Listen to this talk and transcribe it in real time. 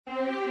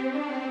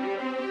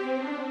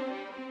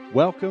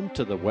Welcome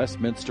to the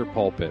Westminster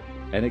Pulpit,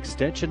 an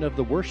extension of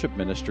the worship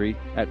ministry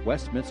at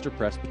Westminster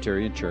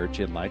Presbyterian Church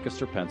in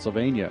Lancaster,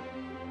 Pennsylvania.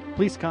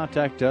 Please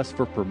contact us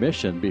for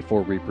permission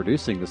before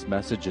reproducing this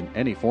message in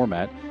any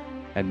format,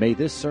 and may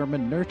this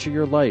sermon nurture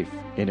your life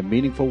in a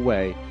meaningful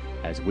way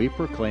as we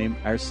proclaim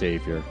our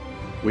Savior.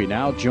 We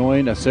now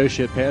join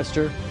Associate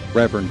Pastor,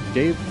 Reverend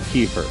Dave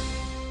Kiefer.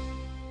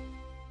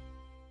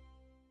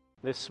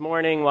 This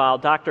morning, while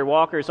Dr.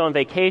 Walker's on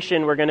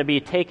vacation, we're going to be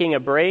taking a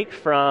break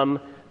from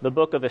the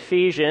book of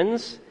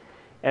Ephesians,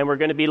 and we're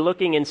going to be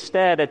looking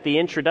instead at the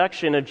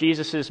introduction of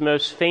Jesus'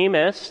 most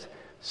famous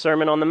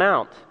Sermon on the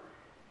Mount.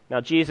 Now,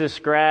 Jesus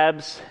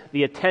grabs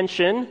the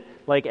attention,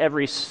 like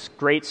every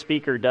great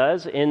speaker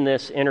does, in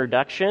this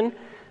introduction.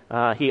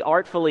 He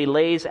artfully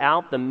lays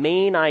out the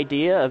main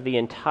idea of the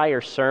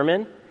entire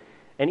sermon,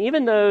 and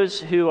even those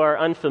who are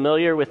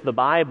unfamiliar with the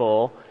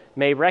Bible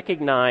may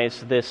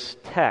recognize this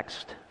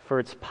text, for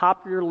it's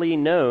popularly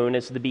known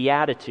as the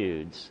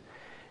Beatitudes.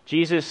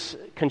 Jesus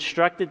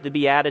constructed the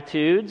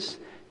Beatitudes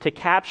to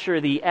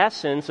capture the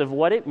essence of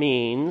what it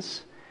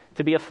means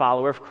to be a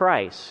follower of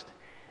Christ.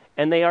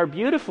 And they are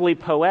beautifully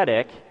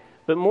poetic,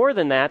 but more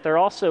than that, they're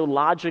also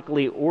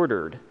logically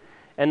ordered.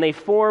 And they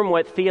form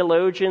what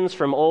theologians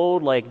from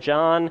old, like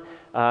John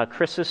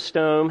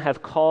Chrysostom,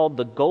 have called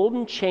the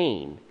golden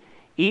chain,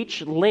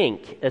 each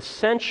link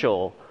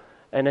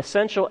an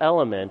essential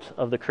element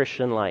of the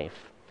Christian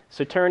life.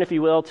 So turn, if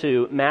you will,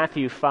 to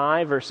Matthew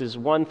 5, verses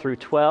 1 through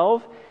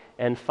 12,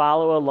 and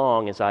follow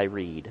along as I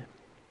read.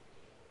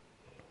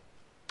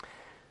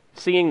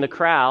 Seeing the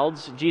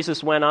crowds,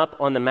 Jesus went up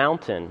on the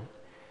mountain,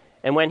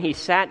 and when he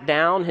sat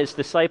down, his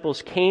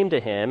disciples came to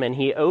him, and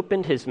he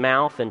opened his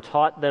mouth and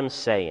taught them,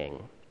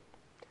 saying,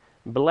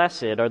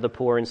 "Blessed are the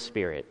poor in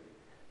spirit,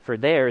 for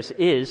theirs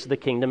is the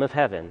kingdom of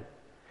heaven.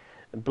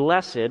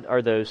 Blessed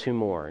are those who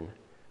mourn,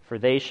 for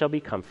they shall be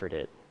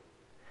comforted.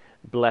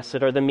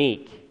 Blessed are the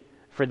meek,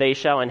 for they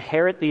shall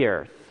inherit the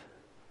earth.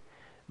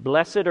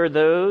 Blessed are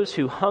those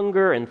who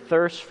hunger and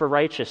thirst for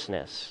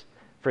righteousness,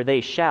 for they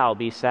shall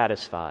be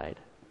satisfied.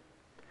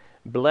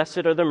 Blessed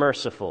are the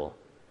merciful,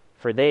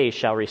 for they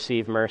shall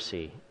receive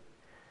mercy.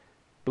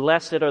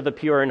 Blessed are the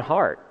pure in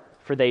heart,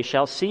 for they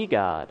shall see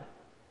God.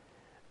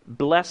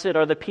 Blessed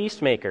are the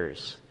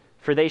peacemakers,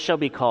 for they shall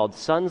be called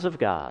sons of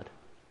God.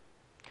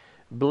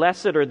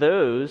 Blessed are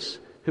those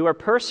who are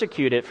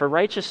persecuted for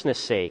righteousness'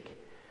 sake,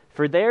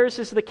 for theirs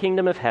is the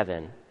kingdom of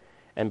heaven.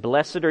 And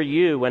blessed are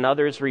you when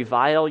others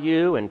revile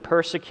you and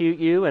persecute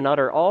you and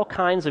utter all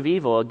kinds of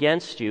evil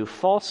against you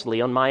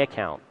falsely on my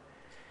account.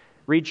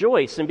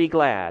 Rejoice and be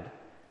glad,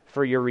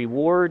 for your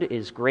reward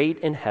is great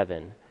in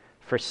heaven,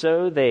 for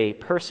so they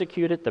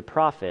persecuted the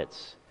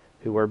prophets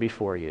who were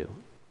before you."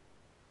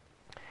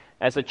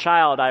 As a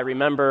child, I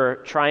remember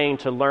trying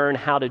to learn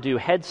how to do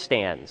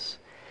headstands.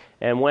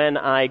 And when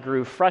I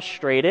grew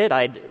frustrated,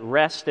 I'd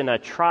rest in a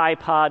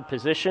tripod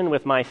position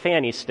with my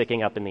fanny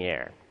sticking up in the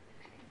air.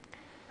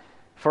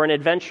 For an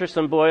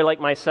adventuresome boy like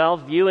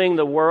myself, viewing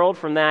the world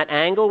from that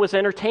angle was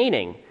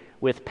entertaining,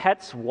 with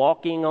pets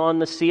walking on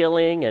the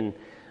ceiling and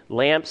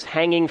lamps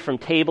hanging from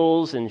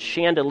tables and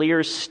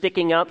chandeliers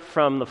sticking up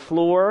from the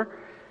floor.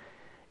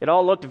 It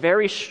all looked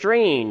very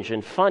strange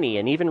and funny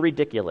and even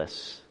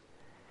ridiculous.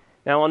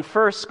 Now, on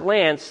first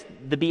glance,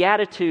 the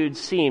Beatitudes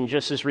seem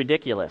just as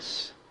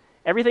ridiculous.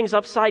 Everything's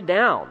upside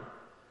down.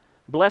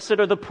 Blessed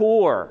are the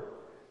poor.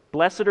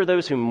 Blessed are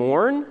those who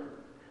mourn.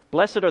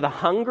 Blessed are the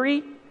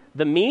hungry,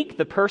 the meek,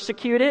 the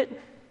persecuted.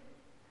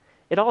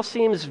 It all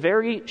seems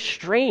very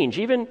strange,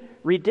 even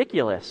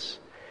ridiculous.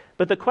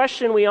 But the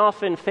question we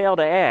often fail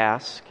to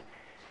ask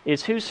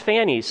is, whose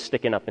fanny's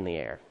sticking up in the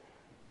air?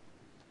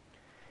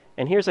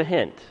 And here's a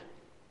hint.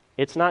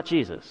 It's not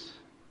Jesus.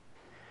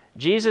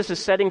 Jesus is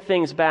setting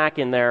things back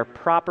in their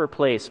proper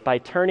place by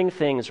turning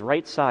things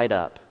right side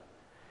up.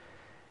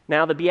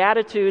 Now, the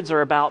Beatitudes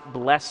are about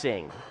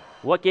blessing.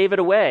 What gave it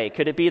away?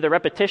 Could it be the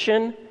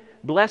repetition?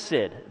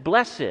 Blessed,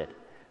 blessed,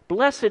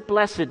 blessed,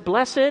 blessed,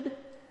 blessed,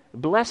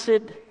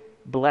 blessed,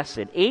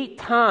 blessed. 8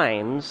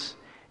 times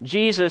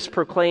Jesus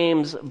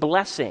proclaims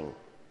blessing.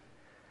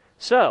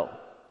 So,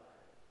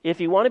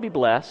 if you want to be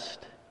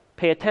blessed,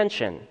 pay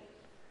attention.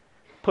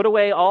 Put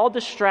away all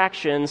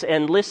distractions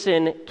and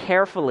listen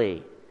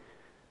carefully,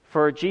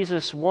 for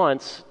Jesus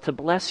wants to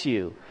bless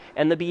you.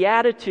 And the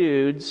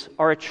Beatitudes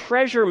are a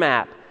treasure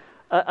map,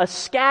 a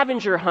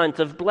scavenger hunt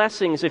of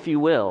blessings, if you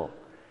will.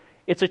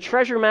 It's a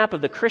treasure map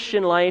of the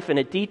Christian life, and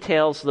it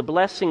details the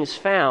blessings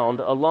found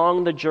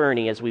along the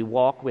journey as we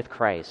walk with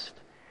Christ.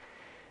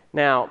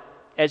 Now,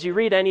 as you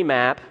read any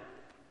map,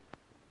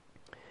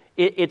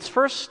 it's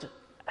first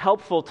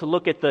helpful to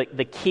look at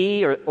the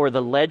key or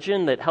the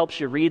legend that helps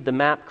you read the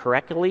map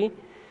correctly.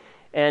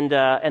 And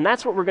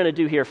that's what we're going to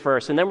do here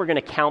first, and then we're going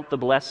to count the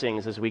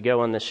blessings as we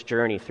go on this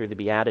journey through the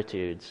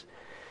Beatitudes.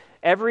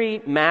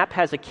 Every map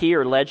has a key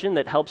or legend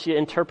that helps you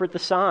interpret the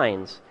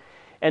signs.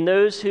 And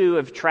those who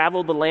have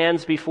traveled the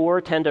lands before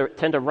tend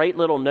to write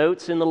little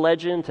notes in the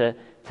legend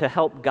to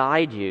help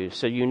guide you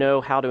so you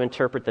know how to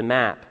interpret the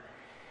map.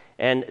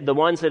 And the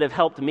ones that have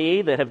helped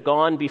me, that have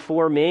gone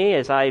before me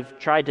as I've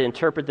tried to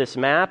interpret this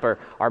map,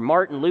 are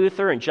Martin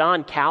Luther and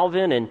John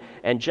Calvin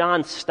and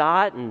John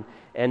Stott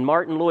and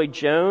Martin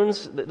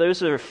Lloyd-Jones.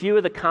 Those are a few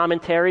of the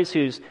commentaries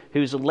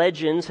whose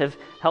legends have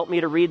helped me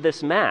to read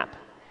this map.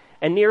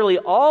 And nearly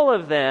all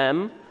of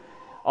them,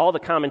 all the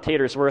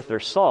commentators worth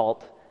their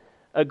salt,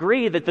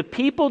 agree that the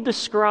people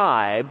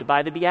described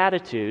by the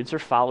Beatitudes are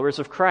followers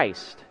of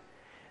Christ.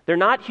 They're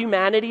not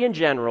humanity in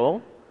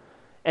general,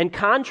 and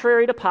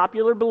contrary to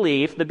popular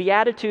belief, the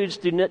Beatitudes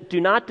do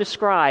not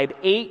describe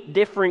 8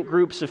 different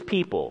groups of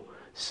people,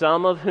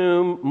 some of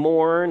whom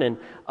mourn and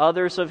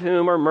others of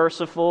whom are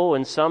merciful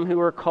and some who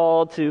are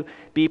called to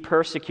be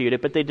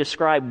persecuted, but they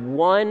describe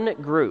one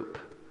group,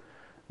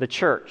 the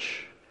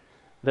church,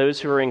 those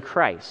who are in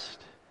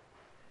Christ.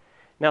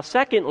 Now,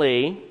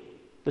 secondly,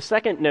 the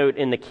second note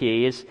in the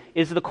key is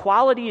the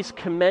qualities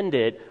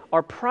commended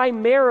are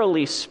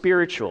primarily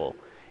spiritual.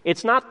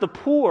 It's not the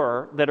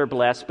poor that are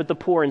blessed, but the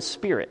poor in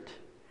spirit.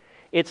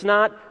 It's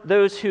not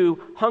those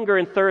who hunger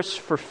and thirst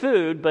for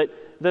food, but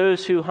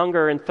those who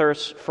hunger and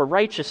thirst for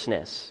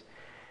righteousness.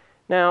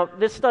 Now,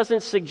 this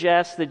doesn't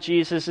suggest that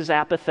Jesus is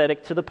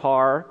apathetic to the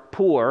poor.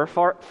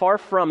 Far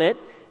from it.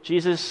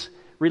 Jesus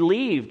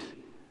relieved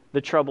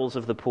the troubles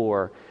of the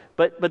poor.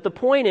 But the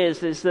point is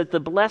that the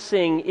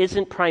blessing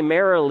isn't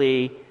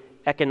primarily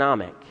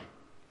economic.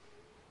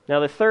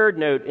 Now, the third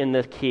note in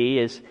the key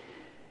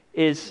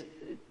is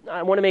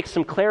I want to make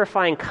some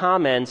clarifying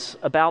comments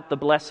about the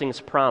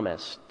blessings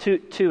promised.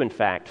 Two, in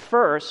fact.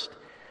 First,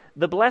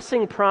 the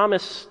blessings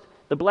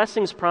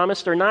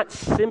promised are not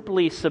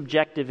simply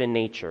subjective in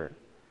nature.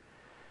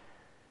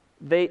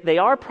 They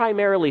are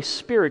primarily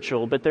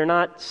spiritual, but they're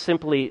not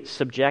simply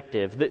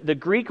subjective. The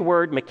Greek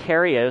word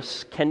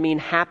makarios can mean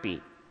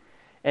happy,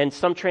 and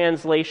some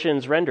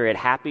translations render it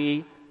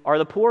happy are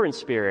the poor in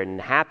spirit,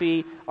 and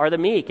happy are the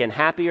meek, and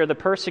happy are the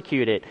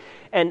persecuted.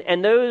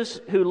 And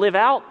those who live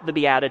out the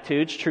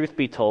Beatitudes, truth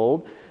be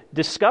told,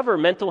 discover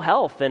mental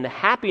health and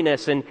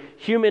happiness and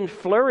human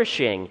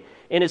flourishing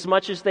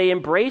inasmuch as they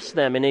embrace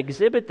them and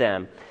exhibit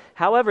them.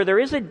 However, there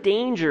is a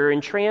danger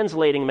in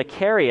translating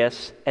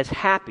makarios as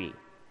happy.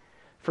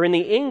 For in the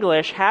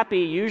English, happy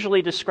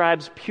usually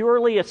describes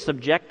purely a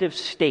subjective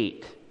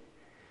state.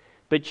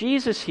 But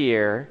Jesus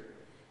here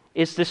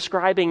is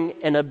describing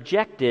an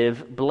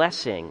objective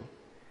blessing.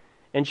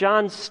 And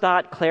John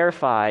Stott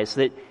clarifies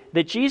that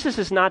Jesus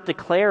is not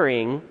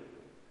declaring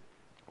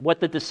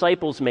what the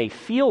disciples may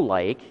feel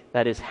like,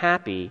 that is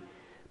happy,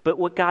 but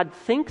what God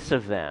thinks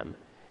of them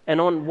and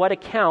on what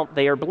account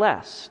they are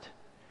blessed.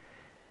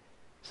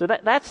 So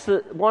that's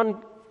the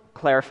one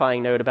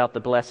clarifying note about the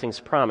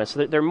blessings promised.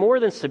 They're more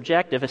than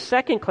subjective. A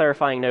second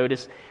clarifying note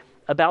is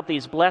about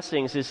these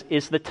blessings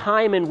is the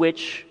time in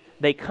which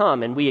they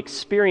come and we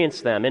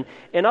experience them. And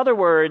in other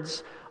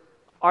words,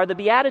 are the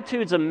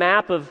Beatitudes a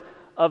map of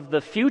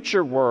the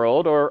future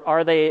world, or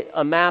are they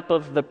a map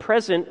of the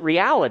present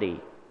reality?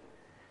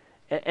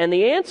 And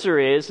the answer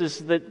is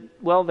that,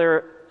 well,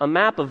 they're a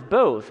map of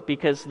both,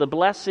 because the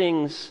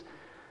blessings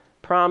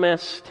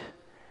promised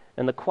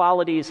and the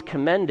qualities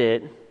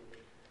commended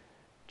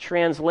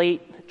transcend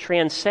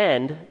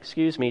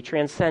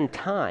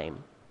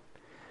time.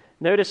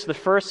 Notice the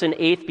first and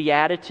eighth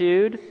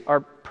beatitude are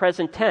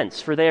present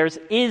tense, for theirs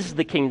is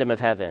the kingdom of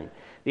heaven.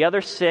 The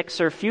other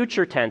 6 are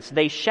future tense.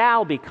 They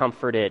shall be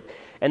comforted,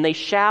 and they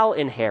shall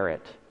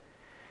inherit.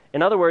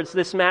 In other words,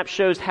 this map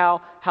shows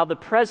how the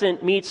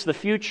present meets the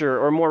future,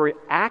 or more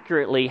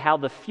accurately, how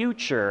the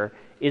future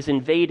is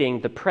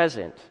invading the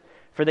present.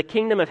 For the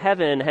kingdom of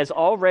heaven has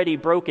already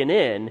broken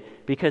in,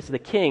 because the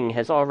king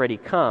has already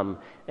come,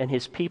 and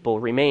his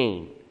people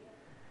remain.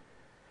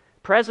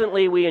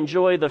 Presently, we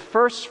enjoy the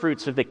first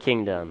fruits of the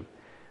kingdom,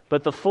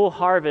 but the full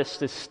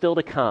harvest is still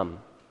to come.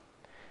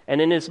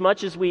 And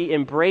inasmuch as we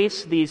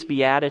embrace these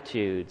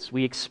beatitudes,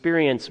 we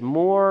experience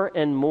more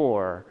and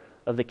more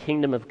of the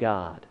kingdom of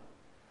God.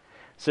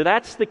 So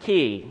that's the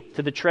key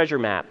to the treasure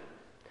map.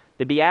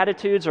 The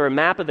Beatitudes are a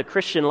map of the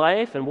Christian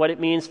life and what it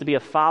means to be a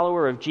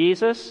follower of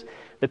Jesus.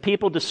 The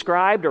people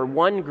described are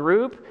one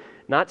group,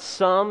 not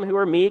some who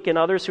are meek and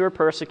others who are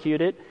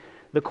persecuted.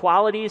 The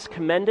qualities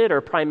commended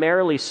are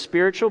primarily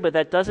spiritual, but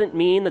that doesn't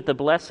mean that the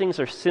blessings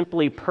are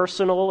simply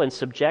personal and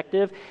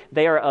subjective.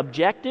 They are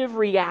objective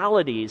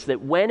realities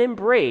that, when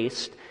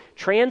embraced,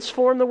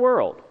 transform the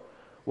world,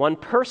 one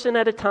person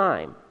at a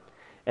time.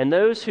 And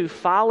those who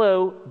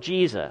follow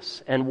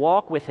Jesus and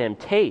walk with him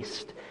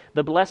taste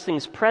the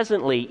blessings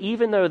presently,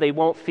 even though they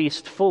won't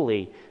feast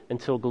fully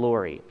until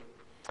glory.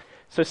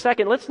 So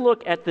second, let's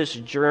look at this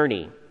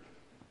journey.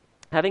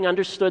 Having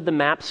understood the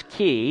map's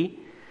key,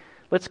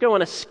 let's go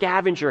on a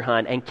scavenger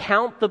hunt and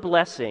count the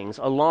blessings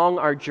along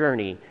our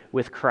journey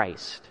with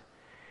Christ.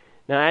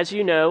 Now, as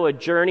you know, a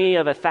journey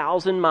of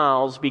 1,000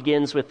 miles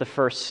begins with the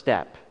first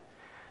step.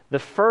 The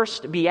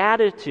first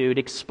beatitude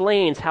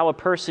explains how a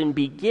person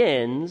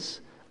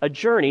begins a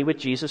journey with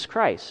Jesus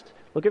Christ.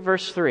 Look at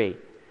verse 3.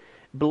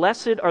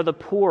 Blessed are the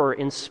poor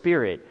in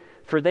spirit,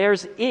 for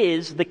theirs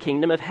is the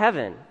kingdom of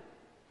heaven.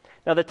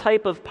 Now, the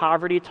type of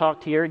poverty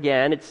talked here,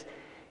 again,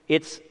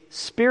 it's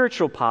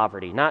spiritual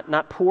poverty,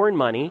 not poor in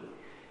money.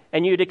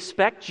 And you'd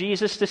expect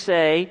Jesus to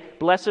say,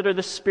 blessed are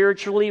the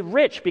spiritually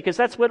rich, because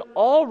that's what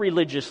all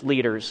religious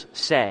leaders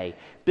say.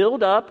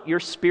 Build up your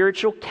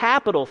spiritual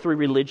capital through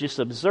religious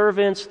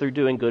observance, through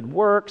doing good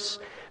works,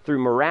 through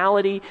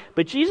morality.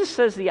 But Jesus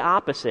says the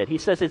opposite. He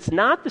says it's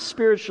not the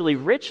spiritually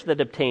rich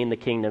that obtain the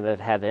kingdom of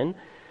heaven,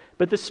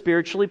 but the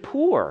spiritually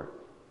poor.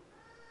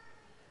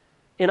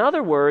 In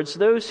other words,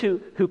 those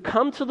who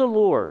come to the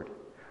Lord,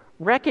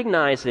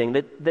 recognizing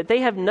that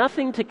they have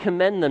nothing to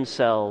commend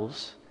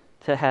themselves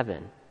to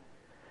heaven,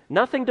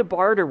 nothing to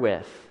barter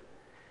with.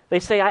 They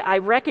say, I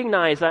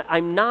recognize that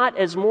I'm not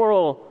as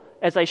moral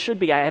as I should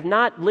be. I have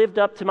not lived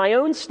up to my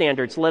own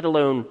standards, let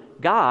alone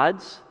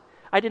God's.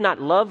 I did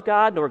not love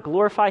God nor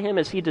glorify Him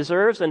as He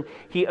deserves, and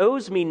He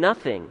owes me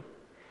nothing.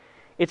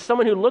 It's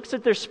someone who looks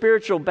at their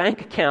spiritual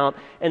bank account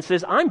and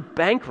says, I'm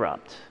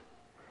bankrupt.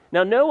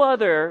 Now, no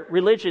other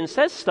religion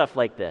says stuff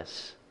like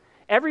this.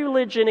 Every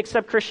religion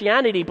except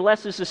Christianity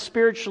blesses the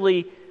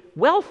spiritually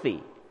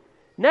wealthy,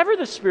 never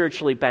the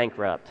spiritually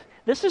bankrupt.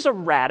 This is a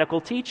radical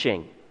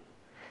teaching.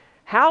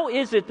 How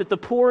is it that the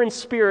poor in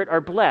spirit are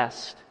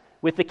blessed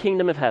with the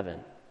kingdom of heaven?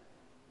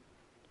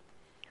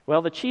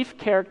 Well, the chief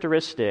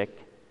characteristic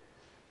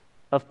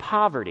of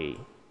poverty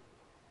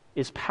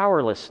is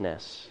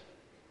powerlessness.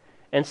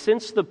 And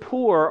since the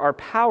poor are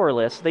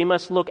powerless, they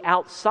must look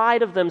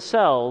outside of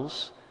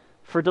themselves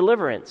for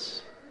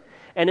deliverance.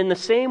 And in the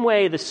same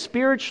way, the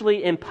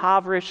spiritually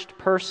impoverished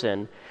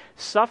person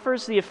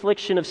suffers the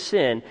affliction of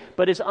sin,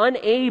 but is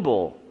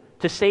unable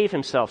to save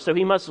himself. So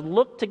he must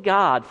look to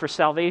God for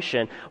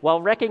salvation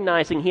while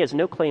recognizing he has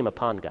no claim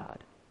upon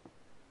God.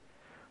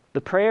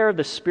 The prayer of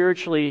the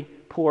spiritually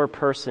poor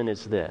person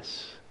is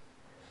this: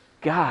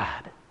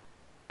 God,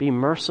 be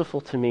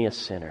merciful to me, a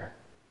sinner.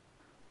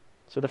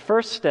 So the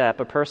first step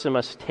a person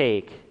must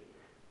take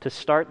to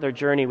start their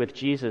journey with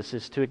Jesus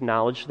is to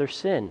acknowledge their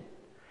sin.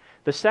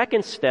 The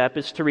second step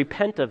is to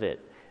repent of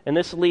it. And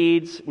this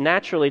leads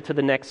naturally to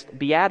the next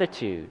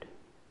beatitude.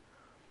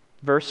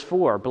 Verse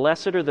 4,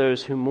 blessed are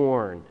those who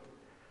mourn,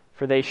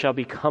 for they shall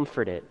be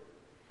comforted.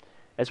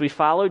 As we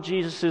follow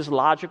Jesus'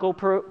 logical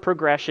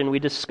progression, we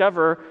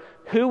discover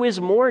who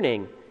is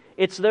mourning.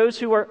 It's those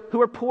who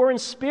are poor in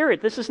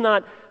spirit. This is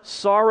not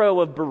sorrow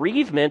of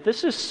bereavement.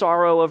 This is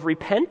sorrow of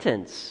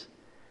repentance.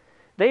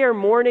 They are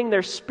mourning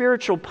their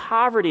spiritual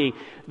poverty,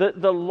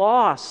 the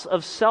loss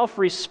of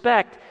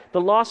self-respect, the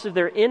loss of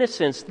their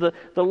innocence, the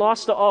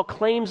loss to all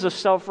claims of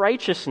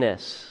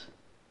self-righteousness.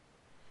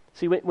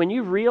 See, when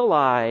you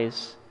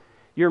realize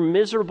your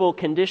miserable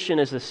condition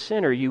as a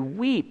sinner, you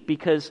weep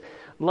because,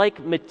 like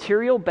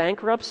material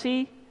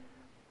bankruptcy,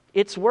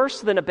 it's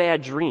worse than a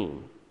bad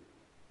dream.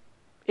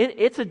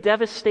 It's a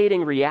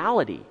devastating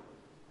reality.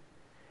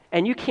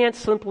 And you can't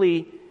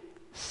simply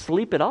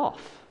sleep it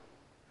off.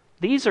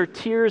 These are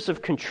tears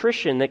of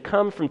contrition that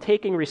come from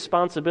taking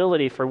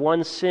responsibility for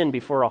one's sin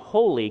before a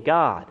holy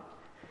God.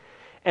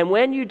 And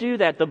when you do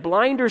that, the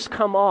blinders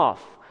come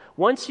off.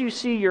 Once you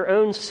see your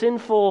own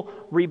sinful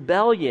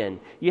rebellion,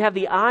 you have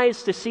the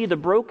eyes to see the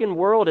broken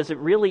world as it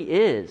really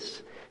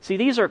is. See,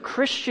 these are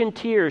Christian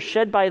tears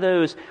shed by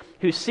those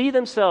who see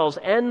themselves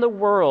and the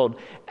world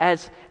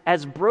as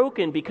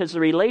broken because the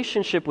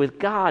relationship with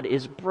God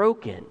is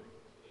broken.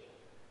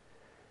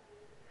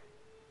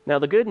 Now,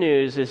 the good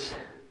news is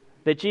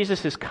that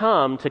Jesus has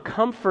come to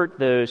comfort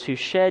those who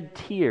shed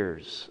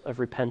tears of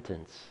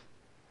repentance.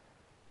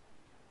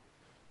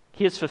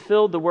 He has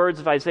fulfilled the words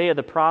of Isaiah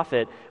the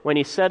prophet when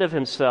he said of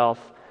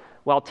himself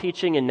while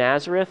teaching in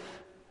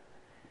Nazareth,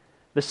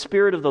 "The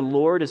Spirit of the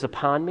Lord is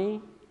upon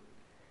me,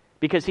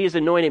 because he has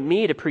anointed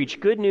me to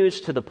preach good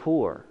news to the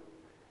poor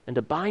and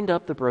to bind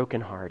up the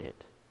brokenhearted."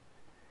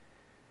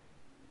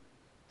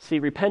 See,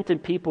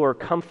 repentant people are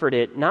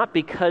comforted not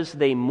because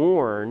they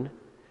mourn,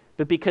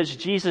 but because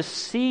Jesus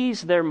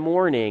sees their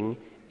mourning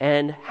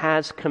and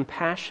has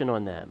compassion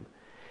on them.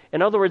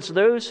 In other words,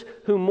 those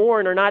who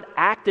mourn are not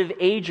active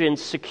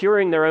agents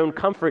securing their own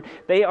comfort.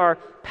 They are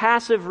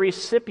passive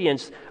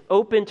recipients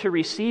open to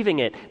receiving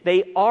it.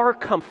 They are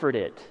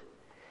comforted.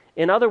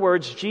 In other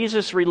words,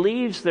 Jesus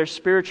relieves their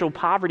spiritual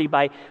poverty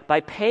by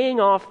paying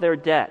off their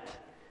debt,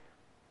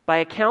 by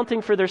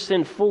accounting for their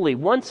sin fully,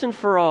 once and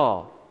for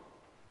all.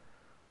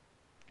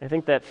 I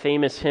think that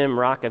famous hymn,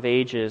 Rock of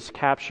Ages,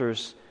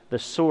 captures the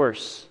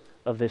source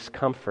of this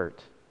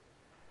comfort.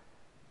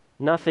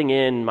 Nothing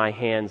in my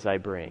hands I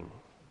bring.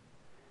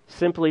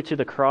 Simply to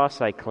the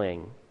cross I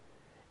cling.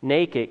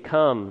 Naked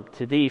come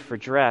to thee for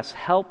dress.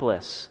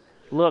 Helpless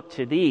look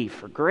to thee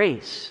for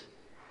grace.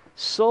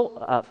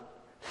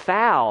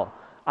 Foul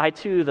I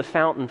to the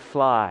fountain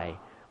fly.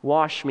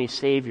 Wash me,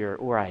 Savior,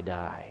 or I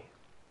die.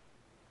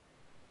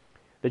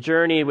 The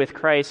journey with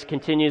Christ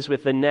continues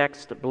with the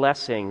next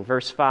blessing.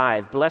 Verse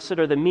 5, blessed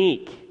are the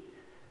meek,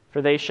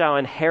 for they shall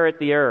inherit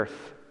the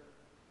earth.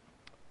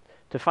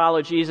 To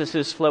follow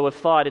Jesus' flow of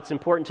thought, it's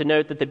important to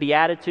note that the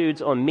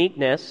Beatitudes on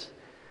meekness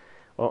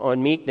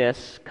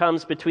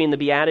comes between the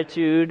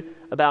Beatitude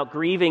about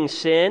grieving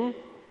sin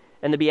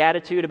and the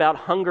Beatitude about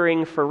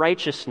hungering for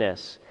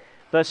righteousness.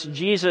 Thus,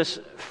 Jesus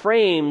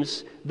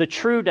frames the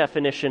true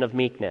definition of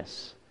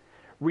meekness.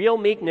 Real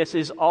meekness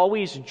is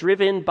always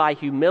driven by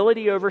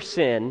humility over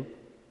sin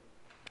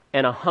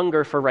and a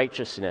hunger for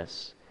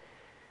righteousness.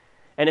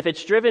 And if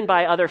it's driven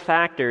by other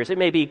factors, it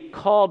may be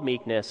called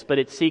meekness, but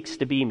it seeks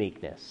to be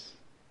meekness.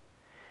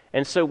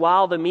 And so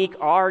while the meek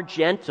are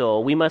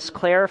gentle, we must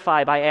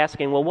clarify by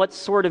asking, well, what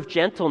sort of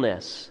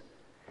gentleness?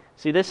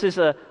 See, this is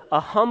a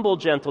humble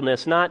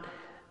gentleness, not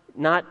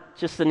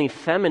just an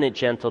effeminate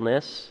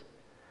gentleness.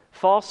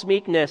 False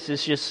meekness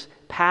is just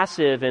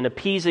passive and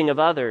appeasing of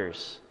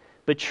others.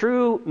 But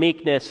true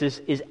meekness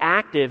is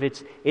active.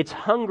 It's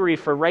hungry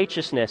for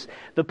righteousness.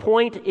 The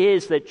point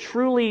is that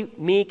truly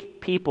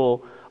meek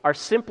people are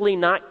simply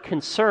not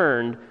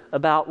concerned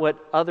about what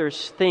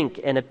others think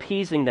and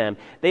appeasing them.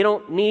 They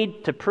don't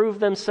need to prove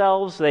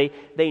themselves. They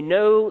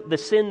know the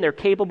sin they're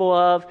capable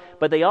of,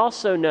 but they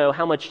also know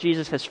how much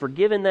Jesus has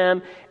forgiven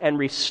them and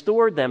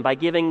restored them by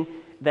giving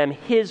them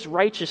his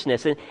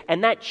righteousness.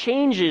 And that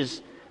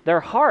changes their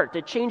heart.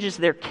 It changes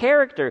their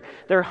character.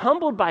 They're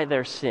humbled by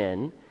their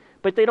sin,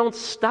 but they don't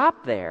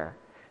stop there.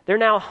 They're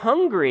now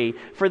hungry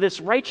for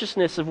this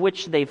righteousness of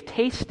which they've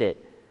tasted.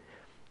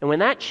 And when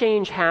that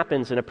change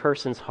happens in a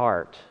person's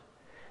heart,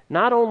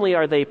 not only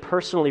are they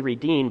personally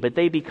redeemed, but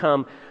they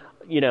become,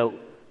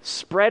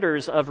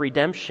 spreaders of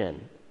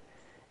redemption.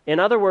 In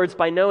other words,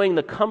 by knowing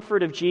the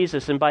comfort of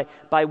Jesus and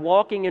by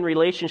walking in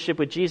relationship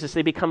with Jesus,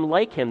 they become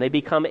like him. They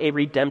become a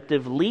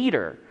redemptive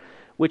leader,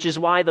 which is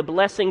why the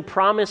blessing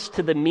promised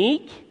to the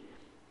meek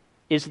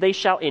is they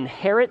shall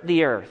inherit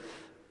the earth.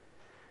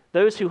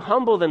 Those who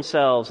humble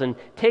themselves and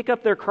take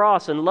up their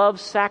cross and love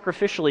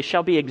sacrificially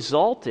shall be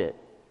exalted.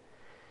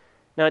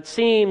 Now, it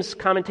seems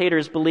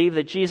commentators believe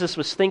that Jesus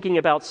was thinking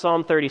about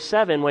Psalm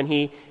 37 when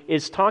he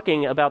is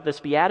talking about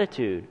this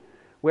beatitude,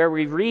 where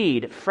we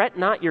read, "Fret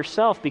not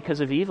yourself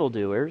because of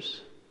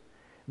evildoers.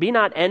 Be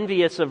not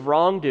envious of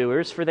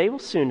wrongdoers, for they will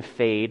soon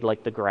fade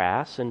like the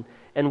grass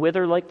and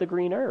wither like the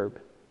green herb.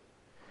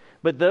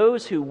 But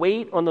those who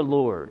wait on the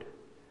Lord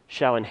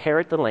shall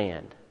inherit the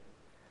land.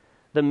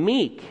 The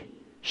meek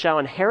shall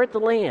inherit the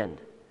land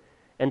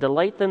and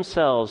delight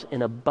themselves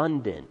in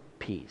abundant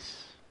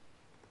peace."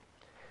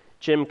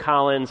 Jim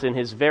Collins, in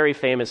his very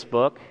famous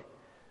book,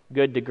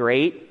 Good to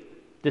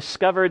Great,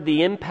 discovered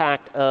the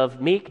impact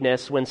of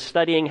meekness when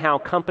studying how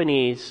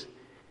companies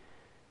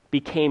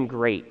became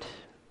great.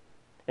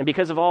 And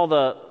because of all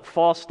the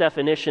false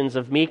definitions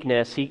of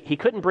meekness, he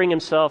couldn't bring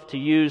himself to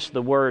use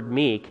the word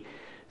meek,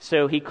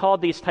 so he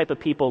called these type of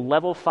people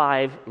level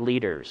 5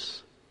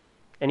 leaders.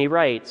 And he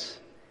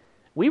writes,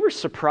 "We were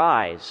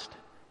surprised,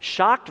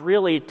 shocked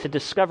really to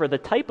discover the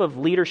type of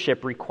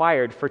leadership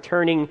required for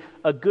turning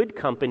a good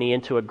company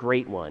into a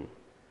great one.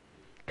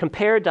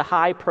 Compared to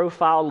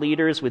high-profile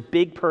leaders with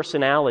big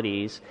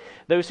personalities,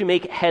 those who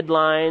make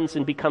headlines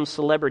and become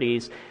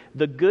celebrities,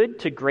 the good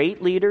to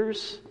great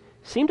leaders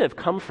seem to have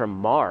come from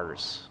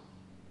Mars.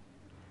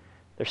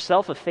 They're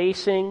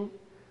self-effacing,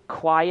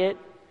 quiet,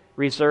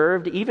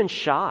 reserved, even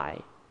shy.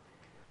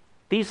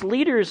 These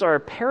leaders are a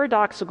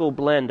paradoxical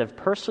blend of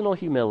personal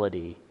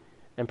humility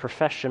and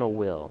professional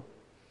will.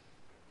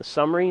 The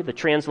summary, the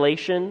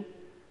translation,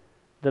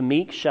 the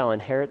meek shall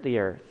inherit the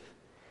earth.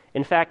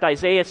 In fact,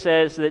 Isaiah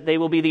says that they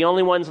will be the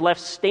only ones left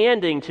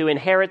standing to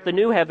inherit the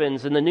new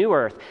heavens and the new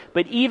earth.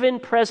 But even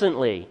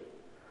presently,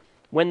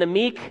 when the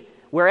meek,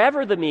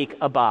 wherever the meek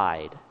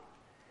abide,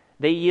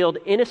 they yield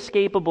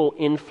inescapable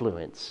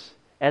influence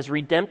as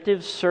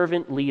redemptive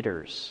servant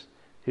leaders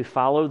who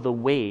follow the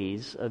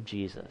ways of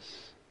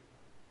Jesus.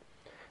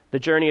 The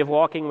journey of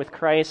walking with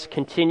Christ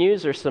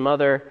continues. There's some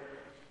other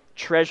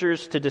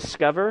treasures to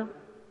discover.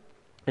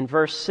 In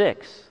verse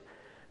 6,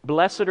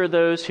 "Blessed are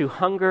those who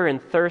hunger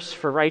and thirst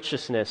for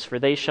righteousness, for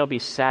they shall be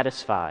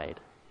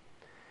satisfied."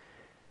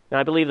 Now,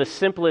 I believe the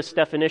simplest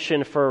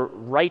definition for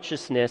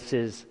righteousness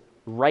is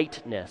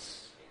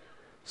rightness.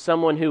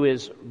 Someone who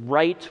is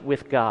right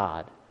with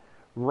God,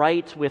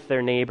 right with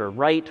their neighbor,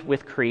 right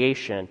with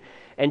creation.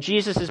 And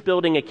Jesus is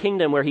building a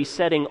kingdom where he's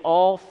setting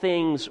all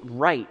things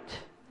right.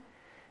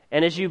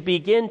 And as you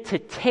begin to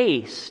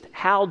taste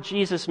how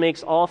Jesus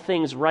makes all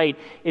things right,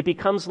 it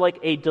becomes like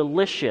a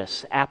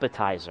delicious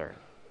appetizer.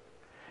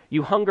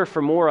 You hunger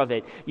for more of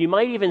it. You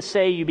might even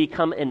say you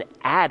become an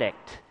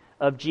addict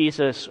of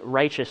Jesus'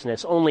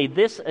 righteousness. Only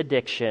this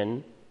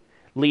addiction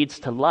leads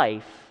to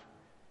life,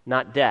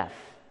 not death.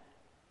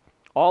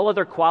 All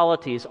other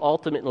qualities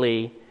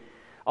ultimately,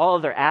 all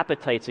other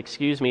appetites,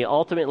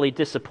 ultimately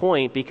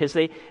disappoint because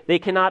they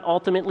cannot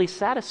ultimately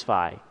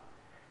satisfy.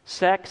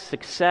 Sex,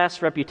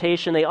 success,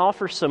 reputation, they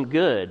offer some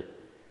good,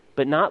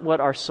 but not what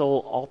our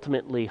soul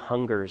ultimately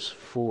hungers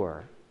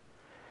for.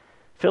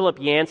 Philip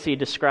Yancey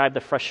described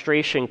the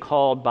frustration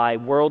caused by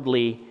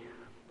worldly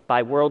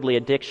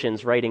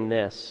addictions, writing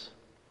this: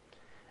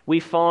 "We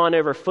fawn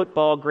over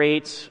football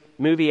greats,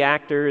 movie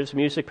actors,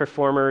 music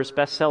performers,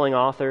 best-selling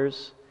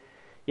authors.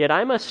 Yet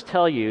I must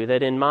tell you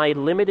that in my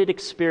limited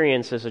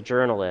experience as a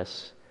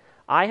journalist,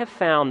 I have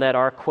found that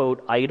our,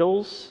 quote,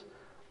 idols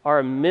are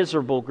a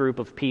miserable group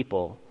of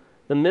people,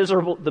 the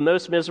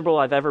most miserable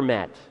I've ever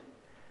met.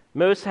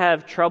 Most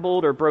have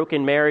troubled or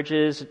broken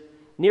marriages.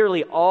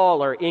 Nearly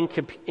all are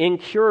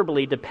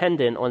incurably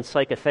dependent on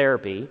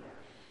psychotherapy.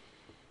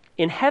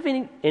 In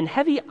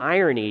heavy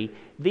irony,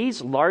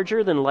 these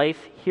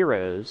larger-than-life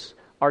heroes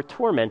are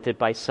tormented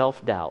by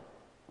self-doubt.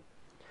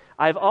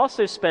 I've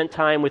also spent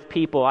time with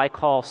people I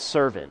call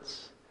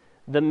servants,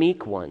 the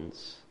meek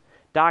ones,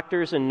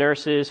 doctors and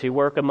nurses who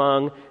work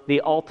among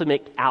the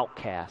ultimate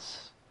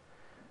outcasts,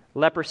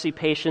 leprosy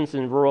patients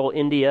in rural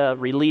India,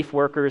 relief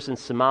workers in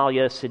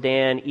Somalia,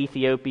 Sudan,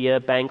 Ethiopia,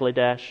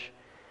 Bangladesh.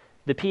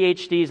 The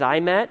PhDs I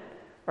met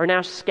are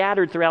now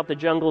scattered throughout the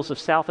jungles of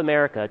South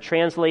America,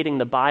 translating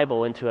the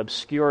Bible into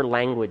obscure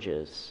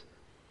languages.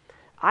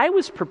 I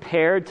was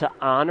prepared to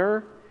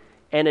honor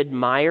and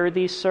admire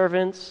these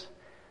servants,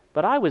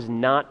 but I was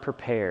not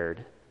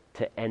prepared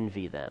to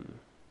envy them.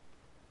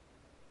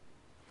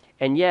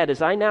 And yet,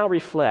 as I now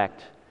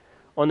reflect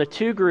on the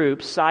two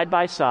groups side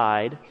by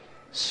side,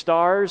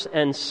 stars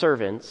and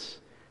servants,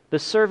 the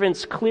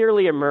servants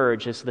clearly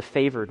emerge as the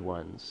favored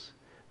ones,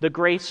 the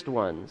graced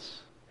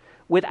ones.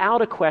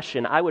 Without a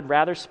question, I would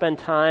rather spend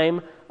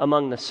time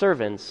among the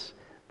servants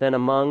than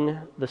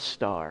among the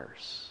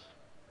stars.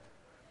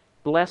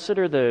 Blessed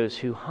are those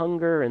who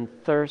hunger and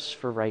thirst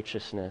for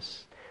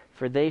righteousness,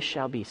 for they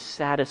shall be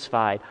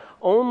satisfied.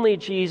 Only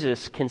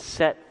Jesus can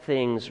set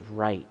things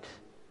right.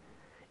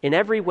 In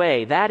every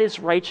way, that is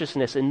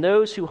righteousness, and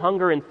those who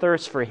hunger and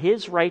thirst for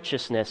his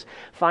righteousness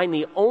find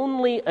the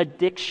only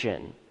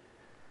addiction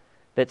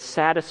that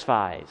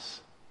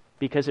satisfies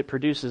because it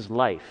produces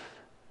life,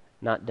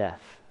 not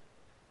death.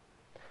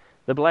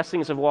 The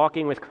blessings of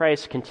walking with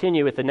Christ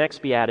continue with the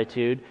next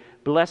beatitude.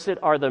 Blessed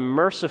are the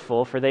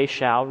merciful, for they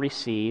shall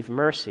receive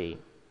mercy.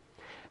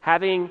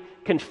 Having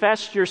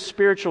confessed your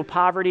spiritual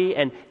poverty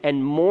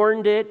and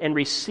mourned it and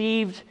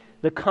received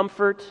the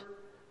comfort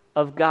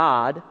of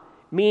God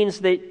means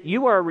that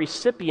you are a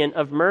recipient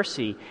of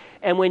mercy.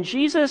 And when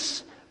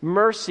Jesus'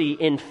 mercy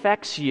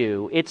infects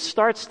you, it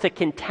starts to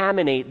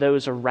contaminate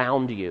those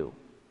around you.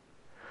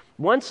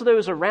 Once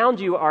those around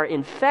you are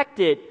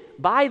infected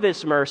by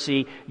this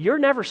mercy, you're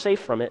never safe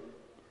from it.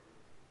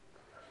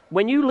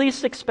 When you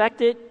least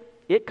expect it,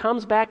 it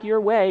comes back your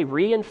way,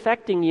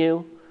 reinfecting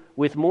you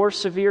with more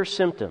severe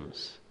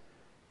symptoms: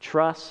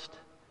 trust,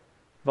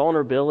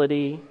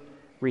 vulnerability,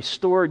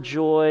 restored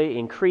joy,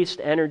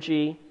 increased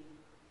energy.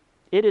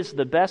 It is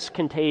the best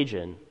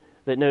contagion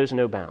that knows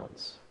no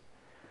bounds.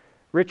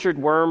 Richard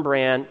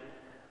Wurmbrand,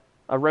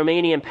 a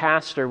Romanian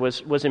pastor,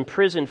 was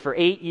imprisoned for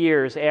 8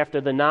 years after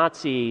the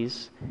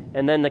Nazis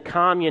and then the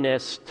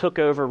communists took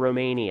over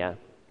Romania.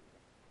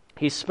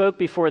 He spoke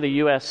before the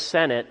U.S.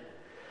 Senate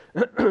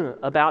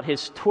about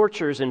his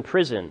tortures in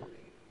prison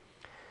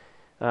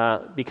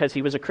because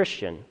he was a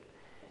Christian.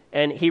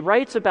 And he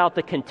writes about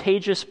the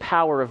contagious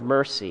power of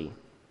mercy.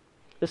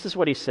 This is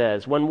what he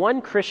says: when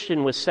one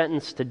Christian was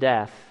sentenced to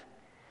death,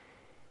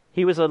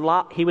 he was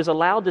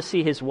allowed to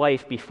see his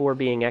wife before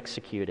being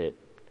executed.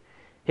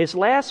 His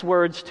last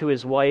words to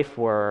his wife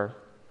were,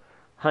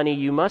 "Honey,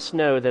 you must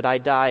know that I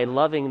die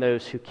loving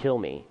those who kill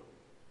me.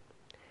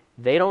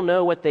 They don't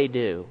know what they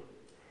do,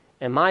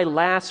 and my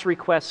last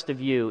request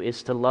of you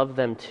is to love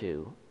them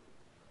too.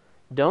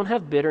 Don't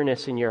have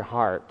bitterness in your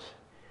heart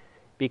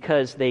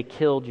because they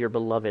killed your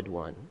beloved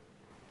one.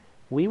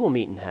 We will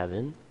meet in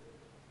heaven."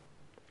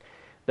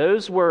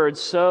 Those words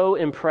so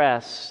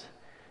impressed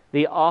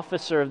the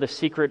officer of the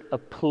secret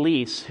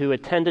police who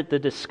attended the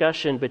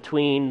discussion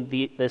between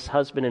this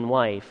husband and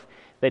wife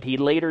that he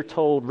later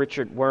told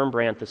Richard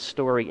Wurmbrand the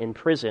story in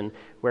prison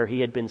where he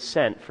had been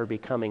sent for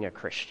becoming a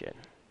Christian.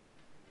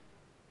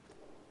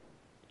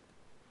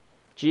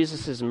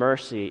 Jesus'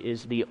 mercy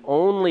is the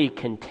only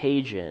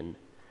contagion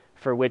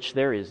for which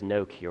there is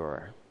no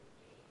cure.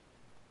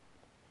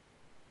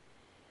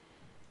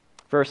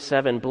 Verse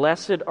 7,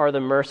 blessed are the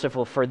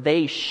merciful, for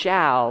they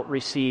shall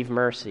receive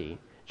mercy.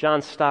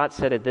 John Stott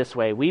said it this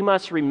way: we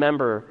must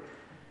remember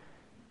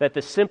that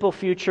the simple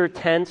future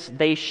tense,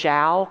 they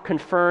shall,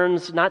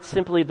 confirms not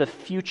simply the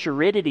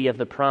futurity of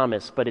the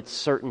promise, but its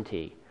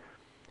certainty.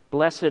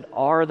 Blessed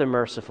are the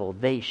merciful,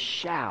 they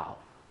shall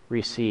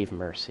receive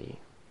mercy.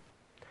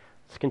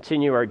 Let's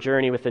continue our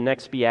journey with the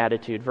next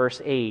beatitude,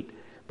 verse 8.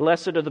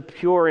 Blessed are the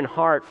pure in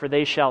heart, for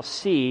they shall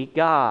see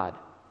God.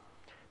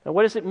 Now,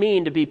 what does it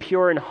mean to be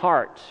pure in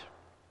heart?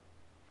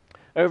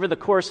 Over the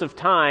course of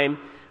time,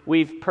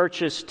 we've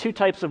purchased 2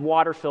 types of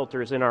water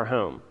filters in our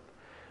home.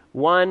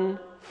 One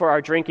for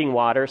our drinking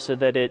water so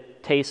that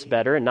it tastes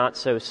better and not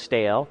so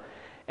stale,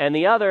 and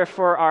the other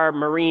for our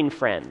marine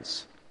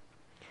friends.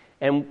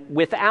 And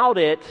without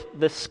it,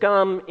 the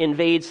scum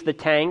invades the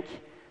tank.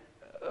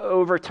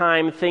 Over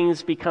time,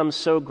 things become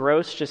so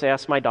gross, just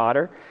ask my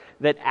daughter,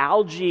 that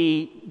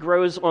algae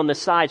grows on the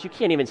sides. You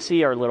can't even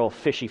see our little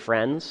fishy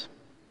friends.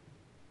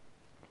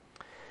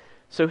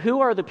 So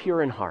who are the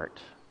pure in heart?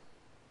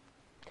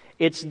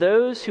 It's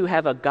those who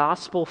have a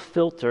gospel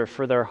filter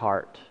for their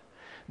heart.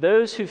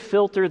 Those who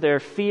filter their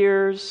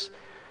fears,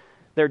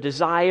 their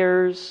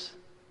desires,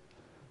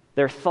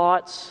 their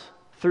thoughts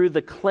through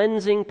the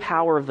cleansing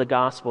power of the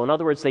gospel. In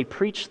other words, they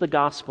preach the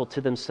gospel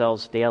to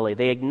themselves daily.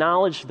 They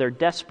acknowledge their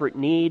desperate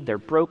need, their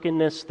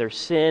brokenness, their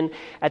sin.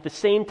 At the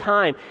same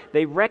time,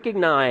 they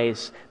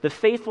recognize the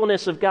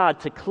faithfulness of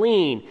God to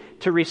clean,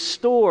 to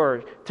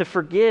restore, to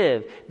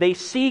forgive. They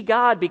see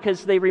God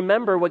because they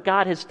remember what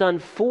God has done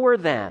for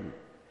them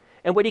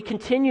and what He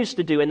continues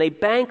to do, and they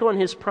bank on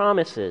His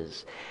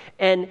promises.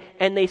 And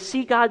they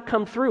see God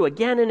come through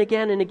again and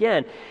again and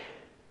again.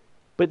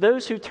 But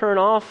those who turn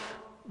off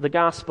the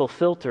gospel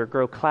filter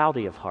grow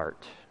cloudy of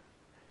heart.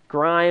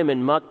 Grime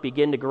and muck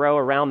begin to grow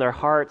around their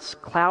hearts,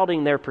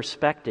 clouding their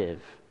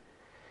perspective.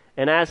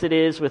 And as it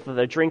is with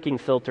the drinking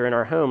filter in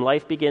our home,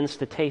 life begins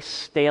to taste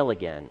stale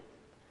again.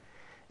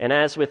 And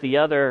as with the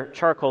other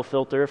charcoal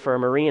filter for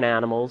marine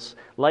animals,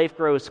 life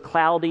grows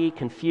cloudy,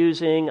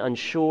 confusing,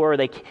 unsure.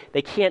 They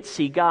can't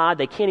see God.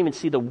 They can't even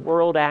see the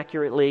world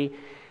accurately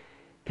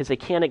because they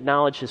can't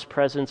acknowledge His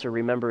presence or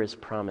remember His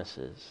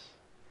promises.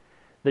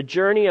 The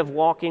journey of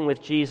walking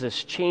with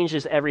Jesus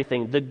changes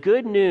everything. The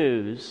good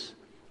news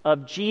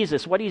of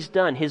Jesus, what He's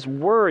done, His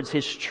words,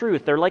 His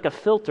truth, they're like a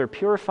filter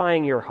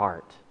purifying your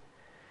heart.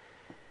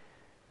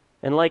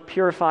 And like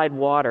purified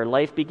water,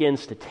 life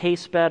begins to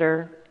taste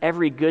better.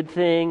 Every good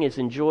thing is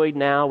enjoyed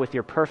now with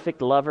your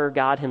perfect lover,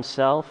 God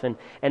Himself. And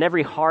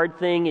every hard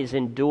thing is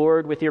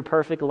endured with your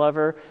perfect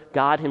lover,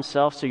 God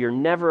Himself, so you're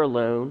never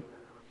alone.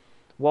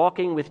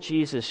 Walking with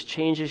Jesus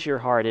changes your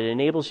heart. It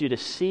enables you to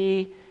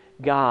see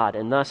God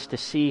and thus to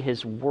see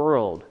His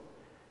world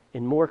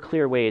in more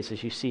clear ways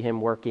as you see Him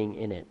working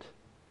in it.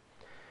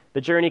 The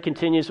journey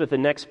continues with the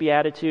next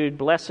beatitude.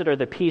 Blessed are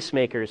the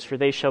peacemakers, for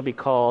they shall be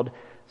called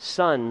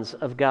sons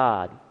of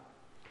God.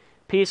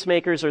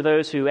 Peacemakers are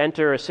those who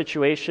enter a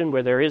situation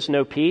where there is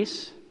no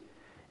peace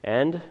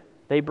and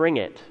they bring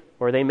it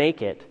or they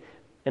make it.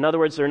 In other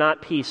words, they're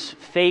not peace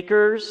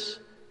fakers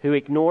who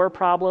ignore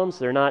problems.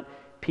 They're not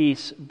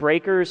peace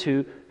breakers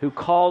who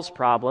cause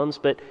problems,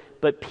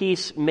 but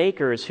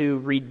peacemakers who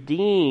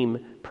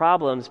redeem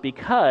problems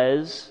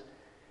because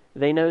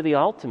they know the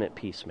ultimate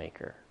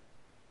peacemaker,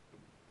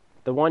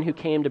 the one who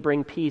came to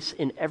bring peace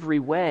in every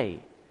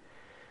way,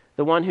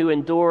 the one who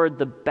endured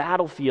the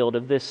battlefield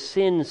of this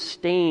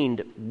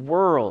sin-stained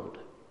world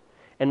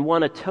and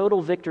won a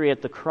total victory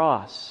at the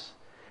cross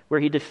where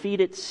He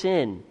defeated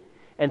sin,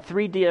 and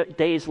 3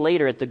 days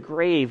later at the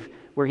grave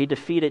where He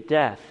defeated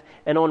death.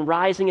 And on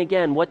rising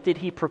again, what did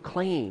He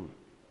proclaim?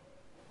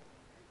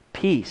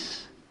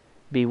 Peace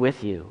be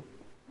with you.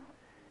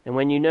 And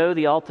when you know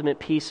the ultimate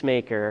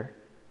peacemaker,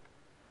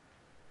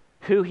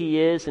 who He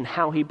is and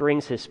how He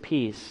brings His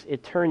peace,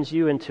 it turns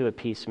you into a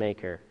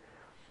peacemaker.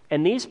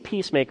 And these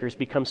peacemakers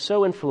become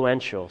so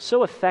influential,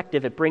 so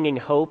effective at bringing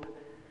hope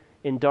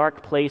in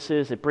dark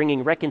places, at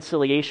bringing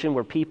reconciliation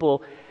where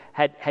people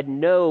had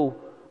no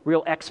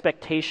real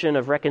expectation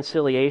of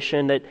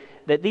reconciliation,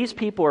 that these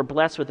people are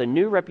blessed with a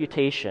new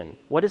reputation.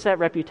 What is that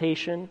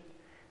reputation?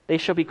 They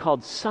shall be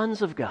called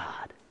sons of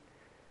God.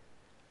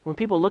 When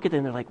people look at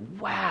them, they're like,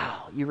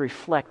 wow, you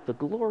reflect the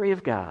glory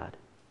of God.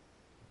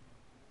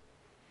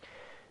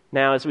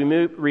 Now, as we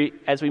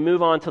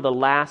move on to the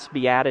last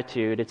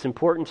beatitude, it's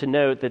important to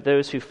note that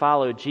those who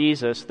follow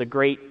Jesus, the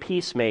great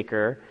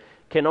peacemaker,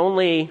 can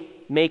only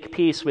make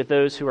peace with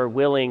those who are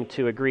willing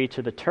to agree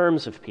to the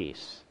terms of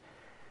peace.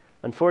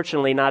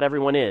 Unfortunately, not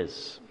everyone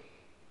is.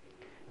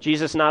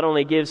 Jesus not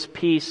only gives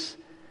peace,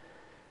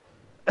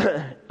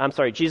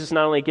 Jesus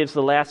not only gives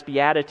the last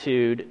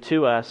beatitude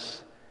to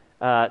us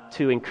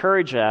to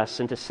encourage us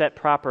and to set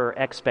proper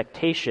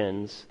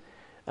expectations,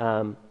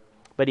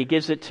 but He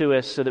gives it to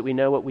us so that we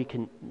know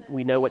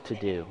what to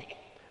do.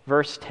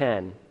 Verse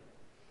 10,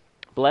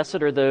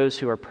 Blessed are those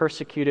who are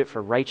persecuted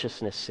for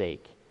righteousness'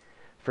 sake,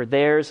 for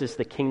theirs is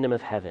the kingdom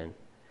of heaven.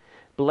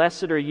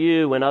 Blessed are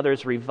you when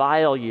others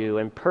revile you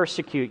and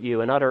persecute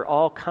you and utter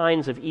all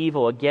kinds of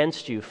evil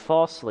against you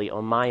falsely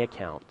on my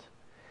account.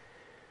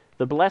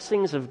 The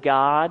blessings of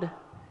God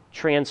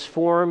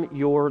transform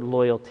your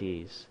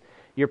loyalties.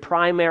 Your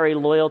primary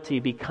loyalty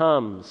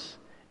becomes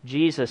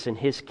Jesus and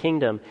His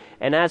kingdom,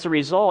 and as a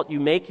result, you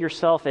make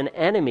yourself an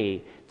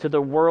enemy to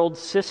the world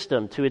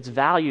system, to its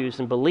values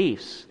and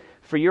beliefs,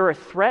 for you're a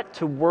threat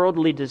to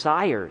worldly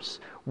desires,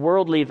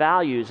 worldly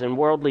values, and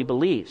worldly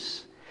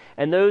beliefs.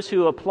 And those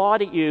who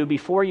applauded you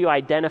before you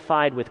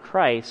identified with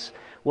Christ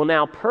will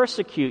now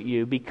persecute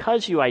you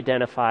because you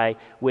identify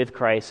with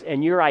Christ,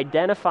 and your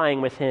identifying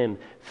with Him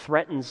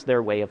threatens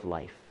their way of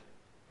life.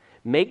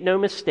 Make no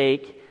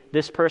mistake,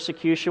 this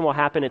persecution will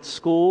happen at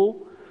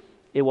school,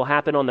 it will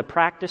happen on the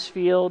practice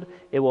field,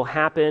 it will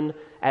happen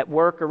at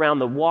work around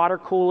the water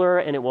cooler,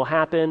 and it will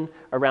happen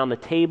around the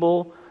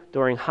table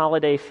during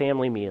holiday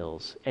family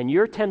meals. And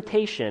your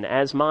temptation,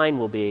 as mine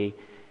will be,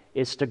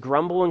 is to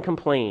grumble and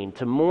complain,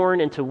 to mourn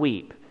and to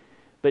weep.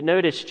 But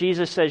notice,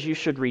 Jesus says you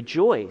should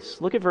rejoice.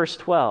 Look at verse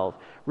 12.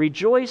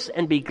 Rejoice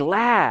and be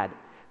glad,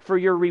 for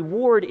your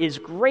reward is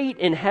great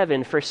in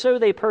heaven, for so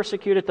they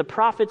persecuted the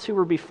prophets who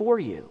were before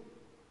you.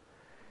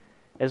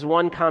 As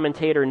one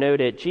commentator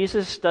noted,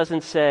 Jesus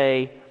doesn't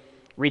say,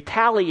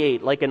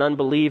 retaliate like an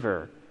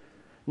unbeliever,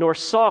 nor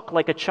sulk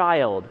like a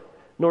child,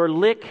 nor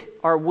lick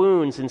our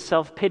wounds in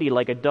self-pity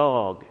like a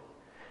dog,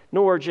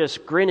 nor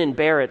just grin and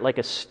bear it like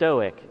a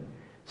stoic.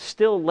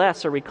 Still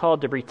less are we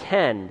called to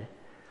pretend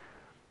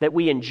that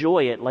we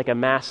enjoy it like a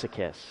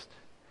masochist.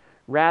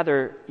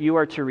 Rather, you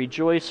are to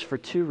rejoice for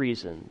two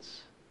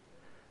reasons.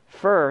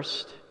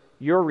 First,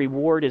 your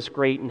reward is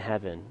great in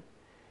heaven.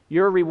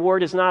 Your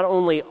reward is not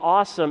only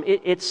awesome,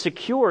 it's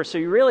secure, so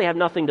you really have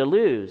nothing to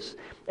lose.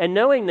 And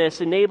knowing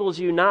this enables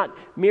you not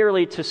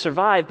merely to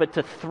survive, but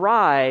to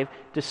thrive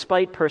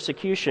despite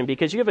persecution,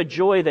 because you have a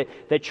joy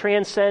that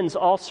transcends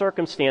all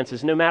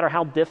circumstances, no matter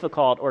how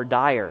difficult or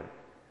dire.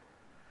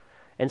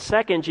 And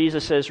second,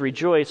 Jesus says,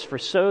 rejoice, for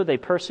so they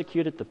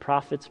persecuted the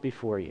prophets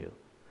before you.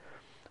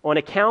 On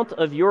account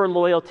of your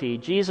loyalty,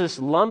 Jesus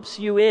lumps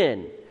you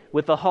in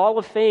with the Hall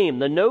of Fame,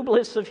 the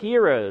noblest of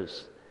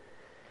heroes.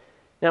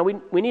 Now,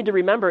 we need to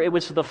remember it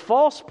was the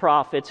false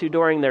prophets who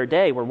during their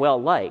day were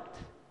well-liked.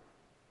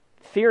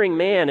 Fearing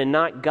man and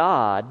not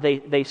God,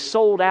 they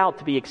sold out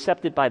to be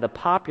accepted by the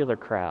popular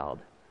crowd.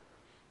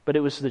 But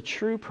it was the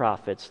true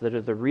prophets that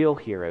are the real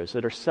heroes,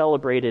 that are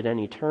celebrated in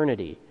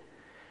eternity,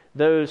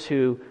 those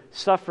who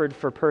suffered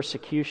for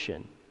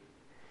persecution.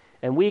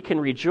 And we can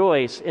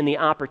rejoice in the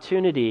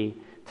opportunity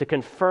to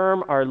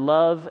confirm our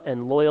love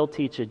and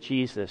loyalty to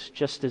Jesus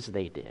just as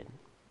they did.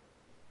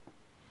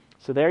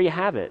 So there you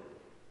have it.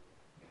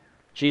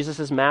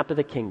 Jesus' map of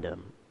the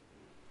kingdom.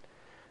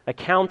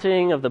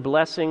 Accounting of the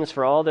blessings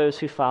for all those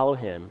who follow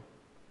him.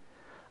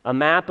 A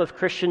map of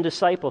Christian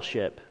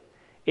discipleship.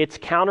 It's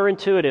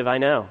counterintuitive, I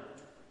know.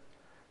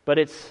 But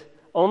it's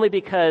only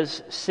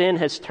because sin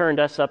has turned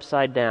us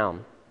upside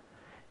down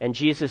and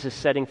Jesus is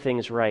setting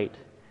things right.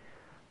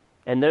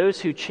 And those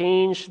who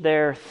change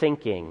their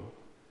thinking,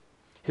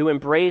 who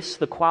embrace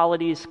the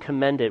qualities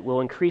commended,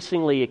 will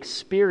increasingly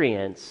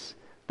experience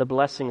the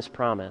blessings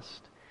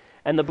promised.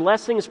 And the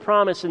blessings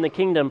promised in the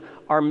kingdom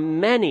are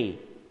many: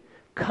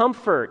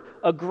 comfort,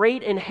 a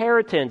great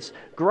inheritance,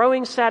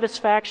 growing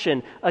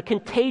satisfaction, a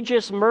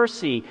contagious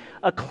mercy,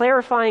 a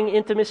clarifying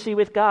intimacy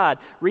with God,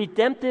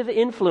 redemptive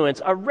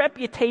influence, a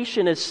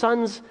reputation as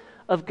sons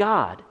of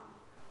God,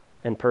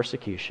 and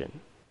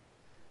persecution.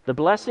 The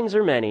blessings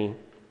are many,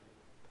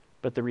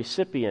 but the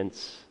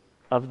recipients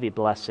of the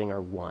blessing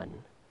are one.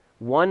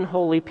 One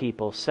holy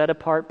people set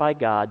apart by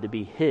God to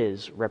be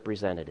his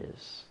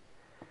representatives.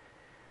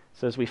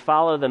 So as we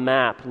follow the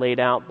map laid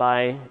out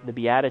by the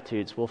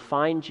Beatitudes, we'll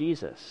find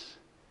Jesus,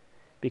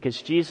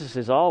 because Jesus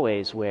is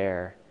always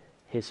where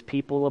his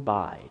people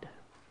abide.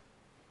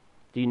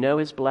 Do you know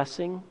his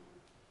blessing?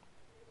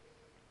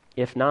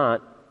 If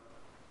not,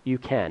 you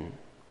can.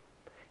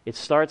 It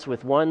starts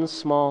with one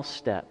small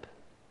step,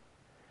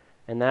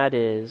 and that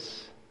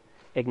is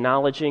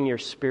acknowledging your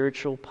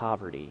spiritual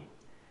poverty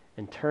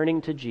and turning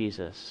to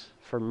Jesus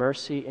for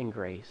mercy and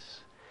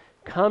grace.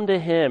 Come to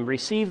him,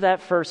 receive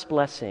that first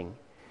blessing,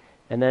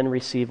 and then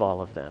receive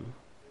all of them.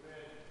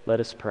 Let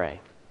us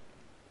pray.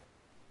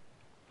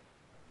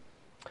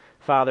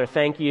 Father,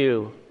 thank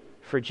you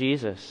for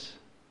Jesus.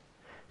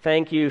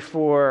 Thank you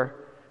for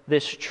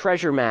this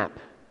treasure map.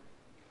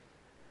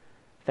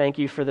 Thank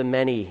you for the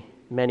many,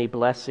 many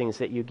blessings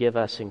that you give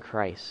us in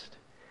Christ.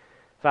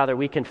 Father,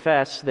 we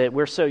confess that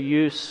we're so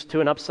used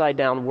to an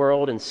upside-down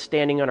world and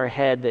standing on our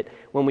head that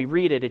when we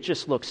read it, it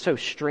just looks so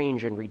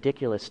strange and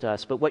ridiculous to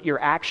us. But what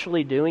you're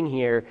actually doing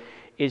here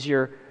is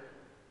you're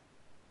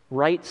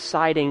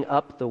right-siding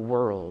up the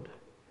world.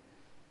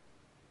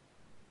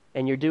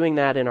 And you're doing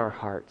that in our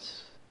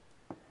hearts.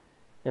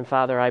 And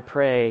Father, I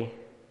pray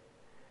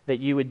that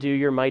you would do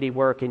your mighty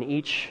work in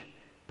each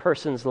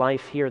person's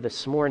life here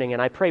this morning.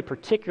 And I pray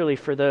particularly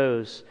for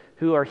those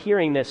who are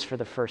hearing this for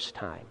the first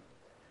time,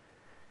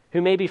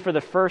 who maybe for the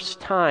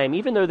first time,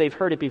 even though they've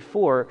heard it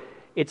before,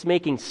 it's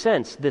making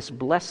sense, this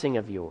blessing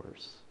of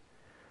yours.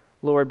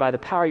 Lord, by the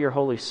power of your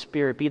Holy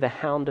Spirit, be the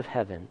hound of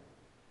heaven.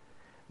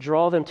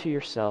 Draw them to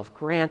yourself.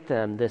 Grant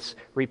them this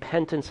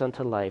repentance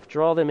unto life.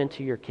 Draw them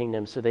into your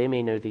kingdom so they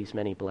may know these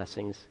many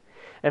blessings.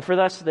 And for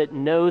us that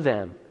know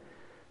them,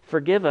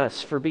 forgive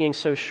us for being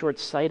so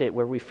short-sighted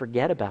where we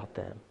forget about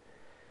them,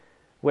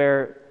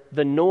 where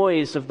the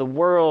noise of the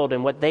world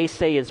and what they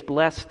say is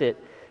blessed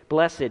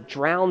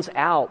drowns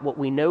out what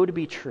we know to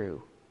be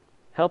true.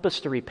 Help us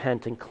to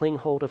repent and cling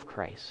hold of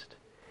Christ.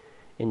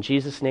 In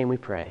Jesus' name we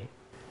pray.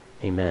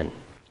 Amen.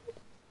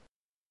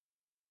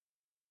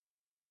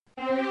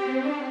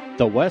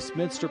 The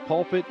Westminster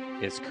Pulpit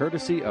is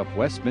courtesy of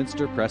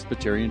Westminster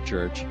Presbyterian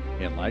Church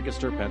in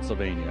Lancaster,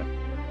 Pennsylvania.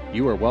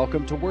 You are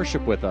welcome to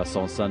worship with us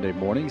on Sunday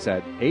mornings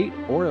at 8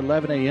 or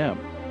 11 a.m.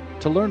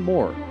 To learn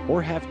more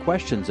or have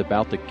questions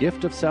about the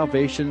gift of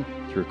salvation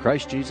through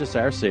Christ Jesus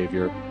our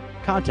Savior,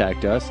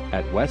 contact us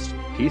at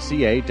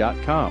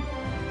westpca.com.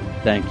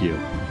 Thank you,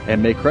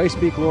 and may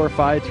Christ be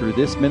glorified through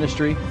this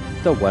ministry,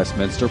 the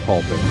Westminster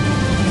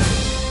Pulpit.